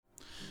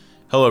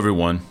Hello,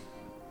 everyone.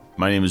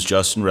 My name is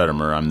Justin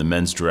Redemer. I'm the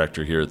men's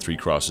director here at Three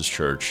Crosses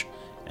Church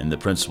and the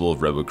principal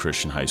of Redwood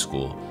Christian High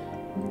School,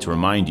 to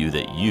remind you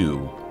that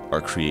you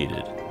are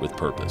created with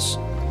purpose.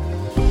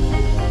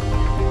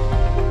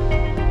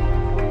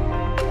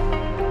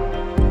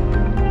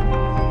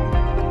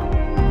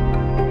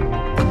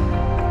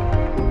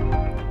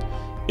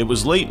 It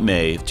was late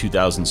May of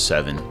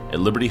 2007 at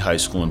Liberty High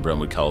School in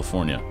Brentwood,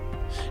 California.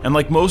 And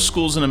like most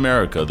schools in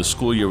America, the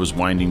school year was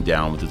winding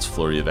down with its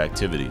flurry of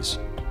activities.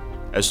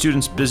 As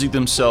students busied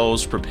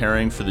themselves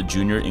preparing for the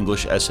junior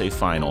English essay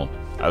final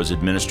I was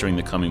administering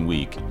the coming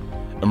week,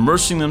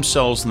 immersing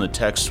themselves in the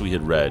texts we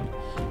had read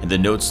and the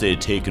notes they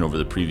had taken over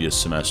the previous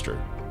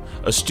semester,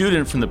 a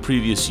student from the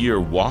previous year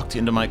walked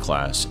into my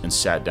class and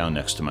sat down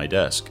next to my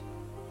desk.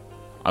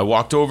 I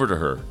walked over to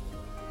her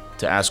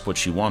to ask what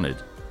she wanted.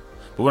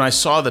 But when I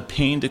saw the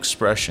pained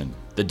expression,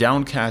 the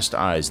downcast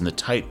eyes, and the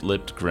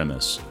tight-lipped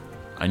grimace,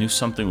 I knew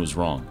something was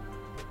wrong.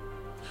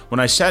 When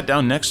I sat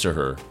down next to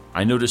her,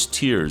 I noticed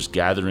tears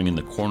gathering in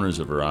the corners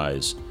of her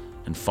eyes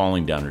and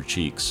falling down her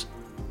cheeks.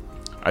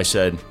 I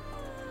said,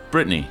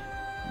 "Brittany,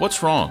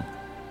 what's wrong?"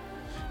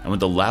 And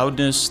with a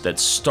loudness that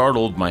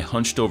startled my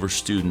hunched-over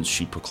students,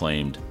 she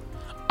proclaimed,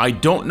 "I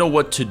don't know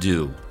what to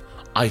do.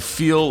 I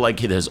feel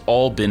like it has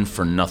all been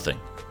for nothing."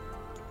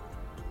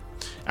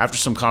 After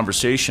some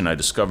conversation, I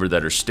discovered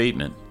that her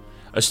statement,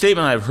 a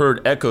statement I've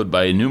heard echoed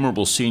by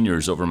innumerable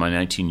seniors over my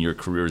 19-year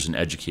career as an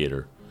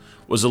educator,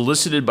 was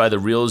elicited by the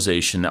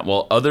realization that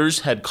while others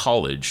had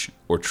college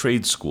or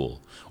trade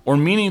school or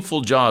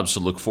meaningful jobs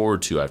to look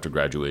forward to after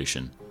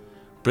graduation,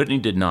 Brittany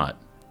did not,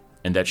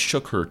 and that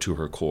shook her to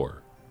her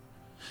core.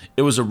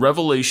 It was a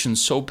revelation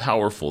so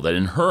powerful that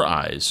in her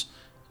eyes,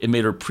 it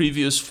made her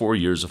previous 4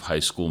 years of high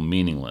school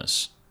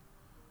meaningless.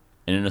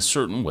 And in a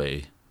certain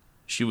way,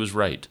 she was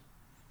right.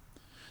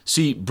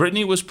 See,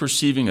 Brittany was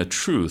perceiving a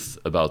truth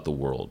about the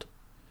world,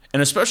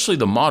 and especially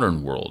the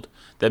modern world,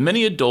 that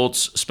many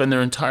adults spend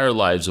their entire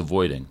lives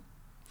avoiding.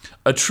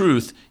 A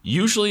truth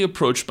usually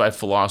approached by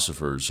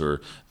philosophers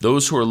or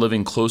those who are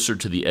living closer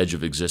to the edge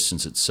of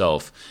existence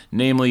itself,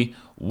 namely,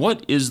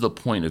 what is the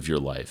point of your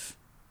life?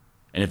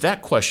 And if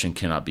that question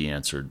cannot be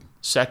answered,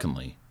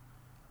 secondly,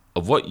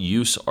 of what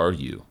use are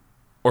you?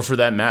 Or for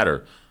that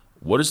matter,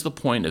 what is the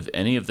point of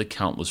any of the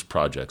countless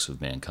projects of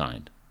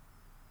mankind?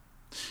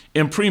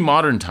 In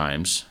pre-modern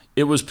times,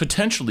 it was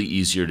potentially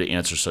easier to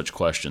answer such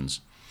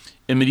questions.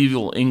 In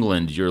medieval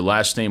England, your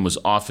last name was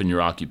often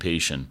your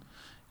occupation.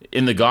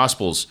 In the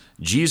Gospels,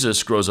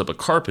 Jesus grows up a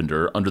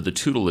carpenter under the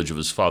tutelage of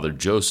his father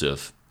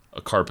Joseph, a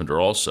carpenter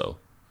also.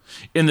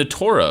 In the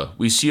Torah,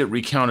 we see it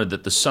recounted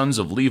that the sons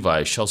of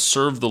Levi shall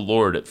serve the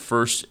Lord at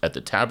first at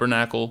the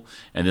tabernacle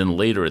and then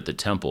later at the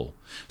temple.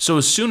 So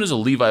as soon as a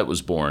Levite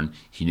was born,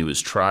 he knew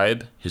his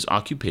tribe, his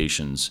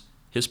occupations,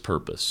 his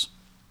purpose.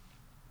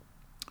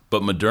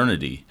 But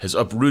modernity has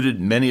uprooted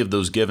many of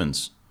those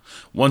givens.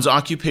 One's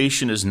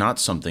occupation is not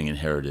something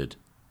inherited.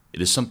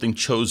 It is something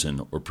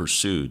chosen or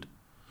pursued.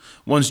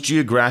 One's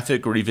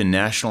geographic or even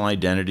national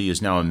identity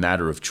is now a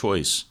matter of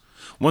choice.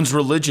 One's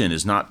religion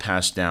is not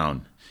passed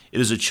down. It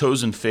is a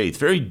chosen faith,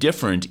 very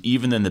different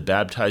even than the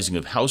baptizing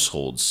of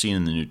households seen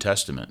in the New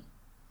Testament.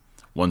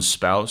 One's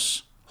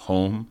spouse,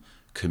 home,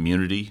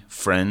 community,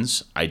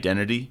 friends,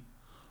 identity,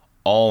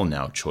 all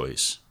now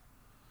choice.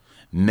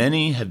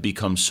 Many have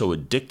become so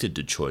addicted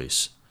to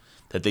choice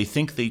that they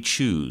think they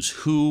choose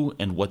who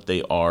and what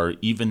they are,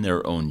 even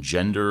their own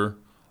gender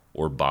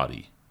or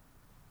body.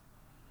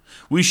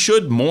 We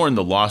should mourn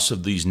the loss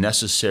of these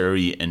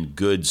necessary and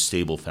good,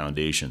 stable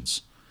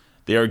foundations.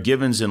 They are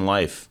givens in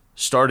life,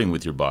 starting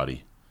with your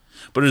body.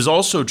 But it is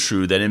also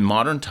true that in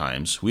modern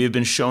times, we have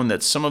been shown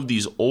that some of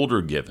these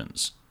older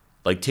givens,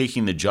 like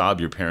taking the job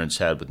your parents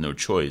had with no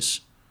choice,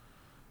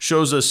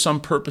 shows us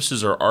some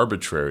purposes are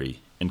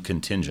arbitrary and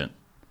contingent.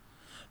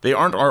 They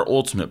aren't our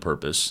ultimate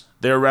purpose.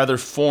 They are rather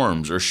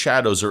forms or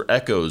shadows or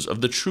echoes of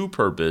the true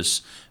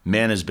purpose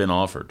man has been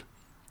offered.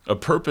 A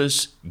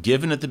purpose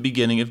given at the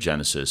beginning of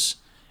Genesis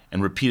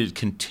and repeated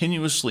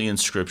continuously in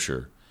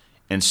Scripture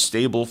and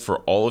stable for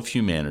all of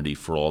humanity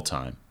for all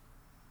time.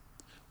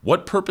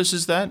 What purpose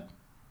is that?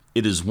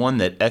 It is one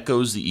that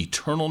echoes the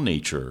eternal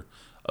nature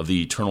of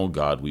the eternal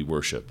God we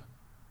worship.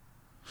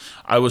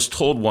 I was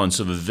told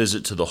once of a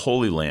visit to the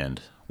Holy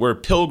Land where a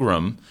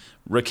pilgrim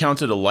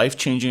recounted a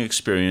life-changing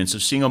experience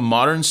of seeing a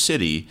modern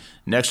city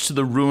next to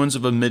the ruins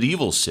of a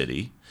medieval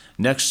city,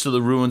 next to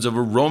the ruins of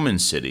a Roman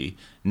city,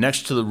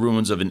 next to the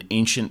ruins of an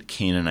ancient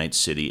Canaanite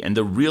city, and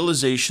the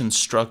realization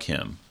struck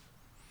him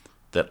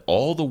that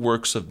all the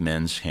works of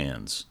men's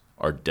hands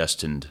are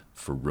destined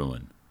for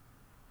ruin.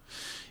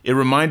 It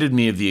reminded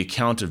me of the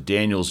account of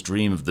Daniel's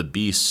dream of the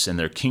beasts and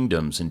their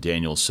kingdoms in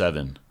Daniel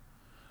 7.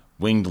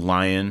 Winged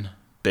lion,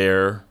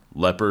 bear,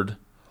 leopard,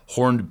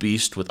 horned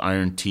beast with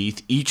iron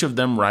teeth, each of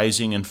them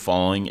rising and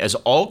falling, as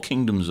all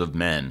kingdoms of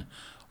men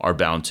are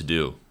bound to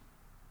do.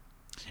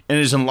 And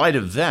it is in light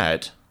of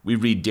that we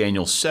read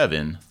Daniel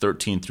 7,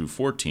 13 through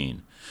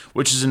 14,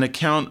 which is an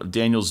account of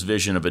Daniel's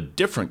vision of a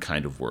different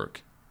kind of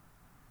work.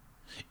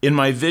 In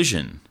my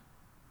vision,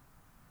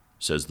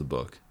 says the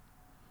book,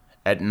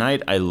 At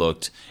night I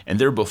looked, and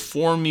there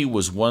before me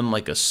was one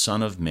like a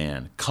son of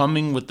man,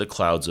 coming with the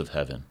clouds of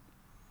heaven.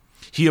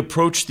 He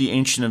approached the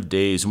Ancient of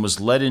Days and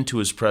was led into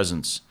his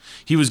presence.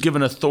 He was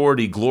given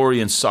authority, glory,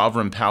 and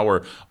sovereign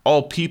power.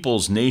 All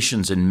peoples,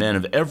 nations, and men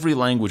of every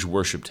language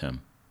worshipped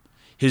him.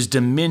 His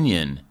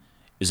dominion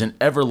is an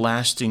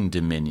everlasting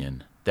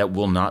dominion that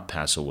will not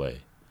pass away,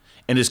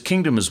 and his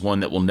kingdom is one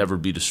that will never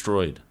be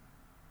destroyed.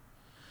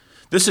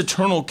 This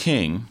eternal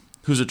king,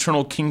 whose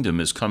eternal kingdom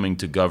is coming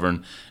to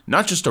govern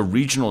not just a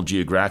regional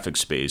geographic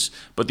space,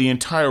 but the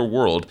entire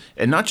world,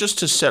 and not just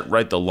to set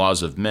right the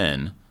laws of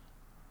men,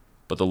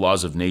 but the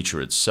laws of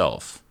nature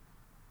itself.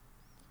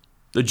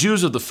 The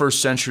Jews of the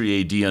 1st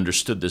century AD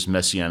understood this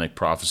messianic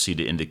prophecy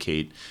to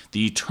indicate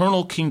the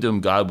eternal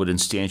kingdom God would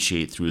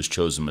instantiate through his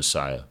chosen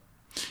Messiah.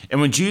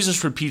 And when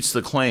Jesus repeats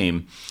the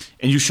claim,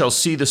 "And you shall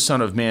see the Son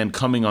of Man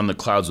coming on the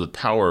clouds with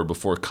power,"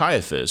 before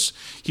Caiaphas,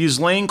 he is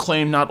laying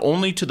claim not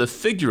only to the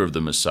figure of the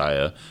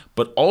Messiah,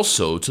 but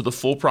also to the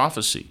full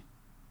prophecy.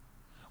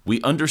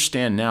 We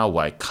understand now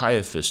why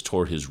Caiaphas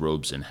tore his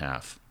robes in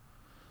half.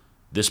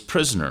 This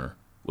prisoner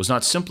was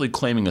not simply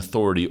claiming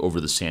authority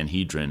over the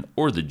Sanhedrin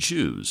or the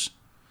Jews.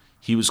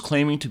 He was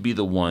claiming to be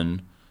the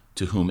one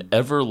to whom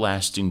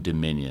everlasting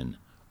dominion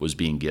was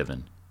being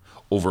given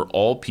over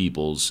all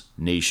peoples,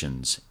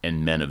 nations,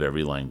 and men of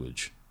every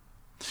language.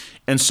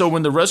 And so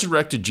when the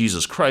resurrected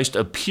Jesus Christ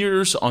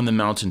appears on the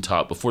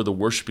mountaintop before the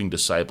worshiping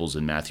disciples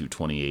in Matthew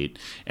 28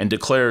 and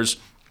declares,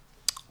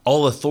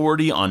 "All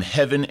authority on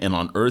heaven and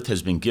on earth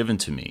has been given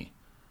to me,"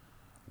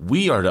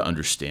 we are to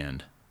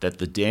understand that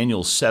the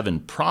Daniel 7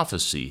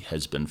 prophecy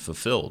has been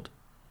fulfilled.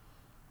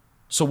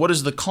 So what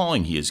is the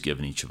calling he has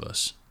given each of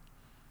us?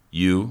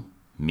 You,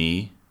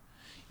 me,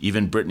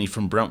 even Brittany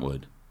from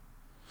Brentwood.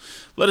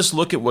 Let us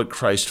look at what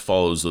Christ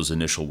follows those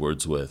initial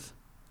words with.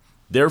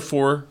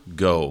 "Therefore,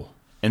 go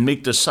and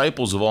make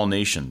disciples of all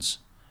nations,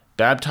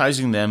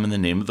 baptizing them in the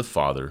name of the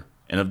Father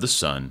and of the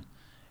Son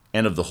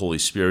and of the Holy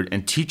Spirit,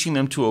 and teaching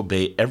them to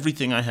obey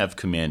everything I have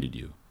commanded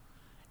you.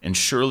 And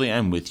surely I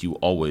am with you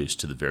always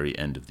to the very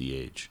end of the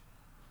age."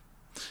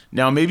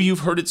 Now, maybe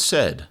you've heard it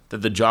said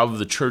that the job of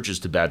the church is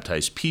to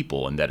baptize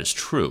people, and that is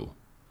true.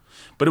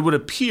 But it would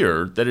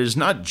appear that it is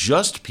not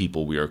just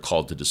people we are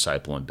called to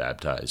disciple and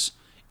baptize.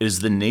 It is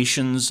the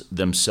nations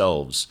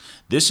themselves.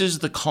 This is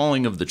the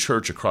calling of the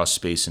church across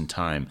space and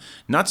time,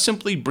 not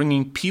simply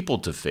bringing people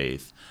to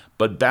faith,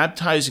 but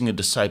baptizing and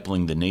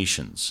discipling the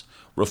nations,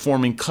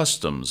 reforming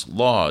customs,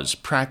 laws,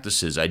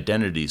 practices,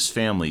 identities,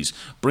 families,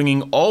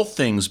 bringing all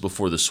things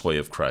before the sway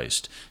of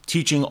Christ,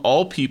 teaching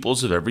all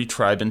peoples of every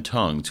tribe and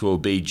tongue to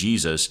obey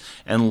Jesus,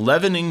 and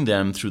leavening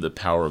them through the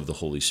power of the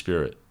Holy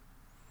Spirit.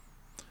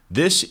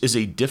 This is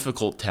a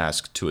difficult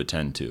task to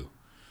attend to,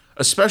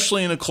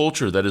 especially in a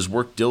culture that has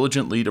worked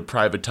diligently to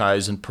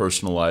privatize and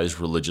personalize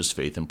religious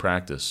faith and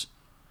practice.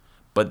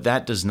 But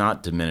that does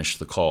not diminish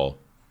the call.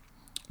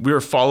 We are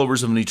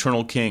followers of an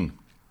eternal King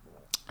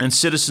and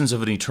citizens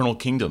of an eternal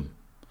kingdom.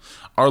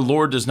 Our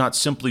Lord does not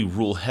simply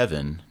rule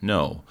heaven,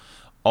 no.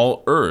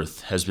 All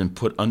earth has been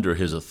put under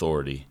his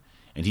authority,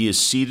 and he is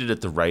seated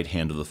at the right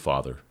hand of the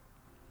Father.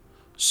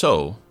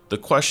 So, the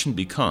question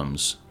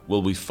becomes,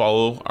 will we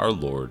follow our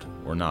Lord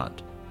or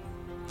not?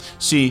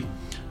 See,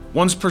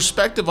 one's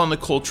perspective on the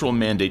cultural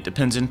mandate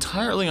depends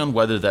entirely on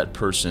whether that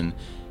person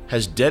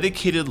has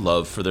dedicated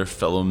love for their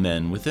fellow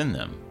men within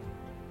them.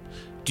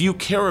 Do you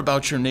care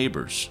about your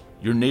neighbors,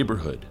 your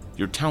neighborhood,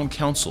 your town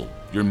council,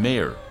 your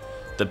mayor,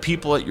 the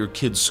people at your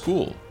kids'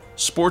 school,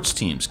 sports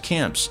teams,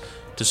 camps,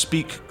 to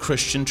speak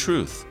Christian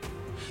truth?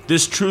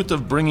 This truth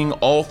of bringing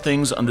all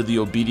things under the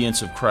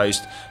obedience of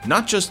Christ,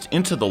 not just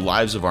into the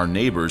lives of our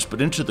neighbors,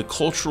 but into the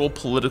cultural,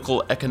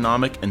 political,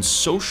 economic, and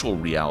social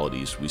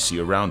realities we see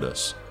around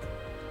us.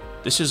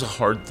 This is a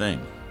hard thing.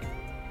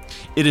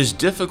 It is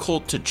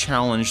difficult to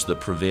challenge the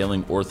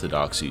prevailing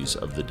orthodoxies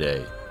of the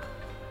day.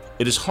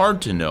 It is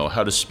hard to know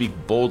how to speak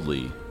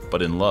boldly,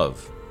 but in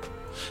love.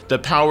 The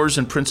powers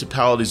and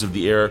principalities of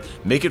the air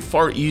make it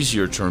far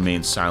easier to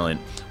remain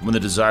silent when the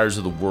desires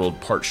of the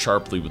world part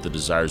sharply with the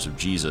desires of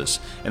Jesus.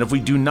 And if we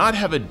do not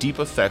have a deep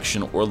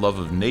affection or love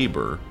of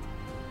neighbor,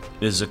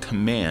 it is a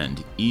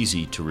command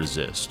easy to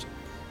resist.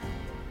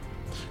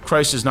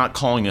 Christ is not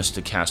calling us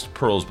to cast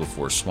pearls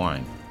before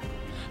swine.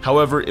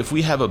 However, if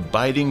we have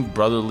abiding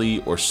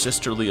brotherly or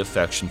sisterly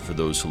affection for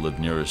those who live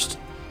nearest,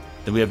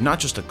 then we have not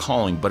just a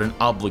calling, but an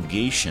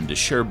obligation to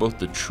share both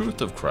the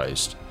truth of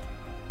Christ,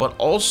 but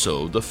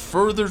also the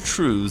further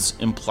truths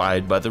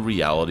implied by the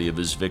reality of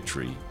his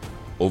victory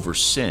over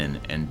sin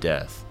and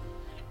death,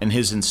 and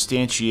his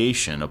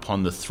instantiation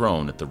upon the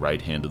throne at the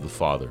right hand of the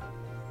Father.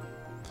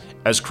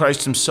 As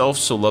Christ himself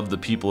so loved the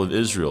people of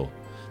Israel,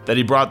 that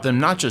he brought them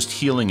not just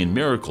healing and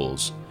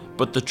miracles,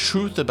 but the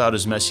truth about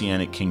his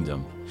messianic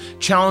kingdom,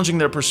 challenging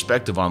their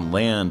perspective on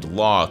land,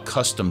 law,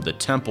 custom, the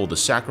temple, the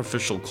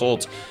sacrificial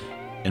cult,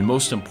 and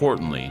most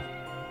importantly,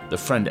 the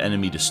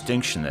friend-enemy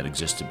distinction that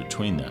existed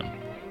between them.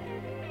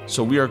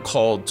 So we are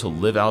called to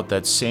live out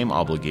that same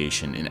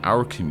obligation in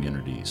our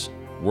communities,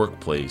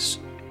 workplace,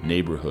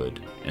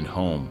 neighborhood, and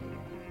home.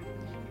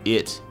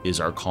 It is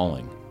our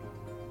calling.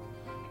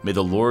 May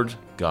the Lord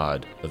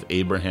God of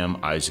Abraham,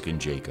 Isaac,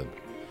 and Jacob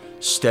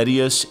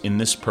steady us in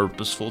this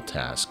purposeful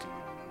task,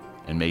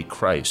 and may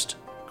Christ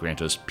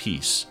grant us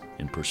peace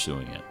in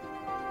pursuing it.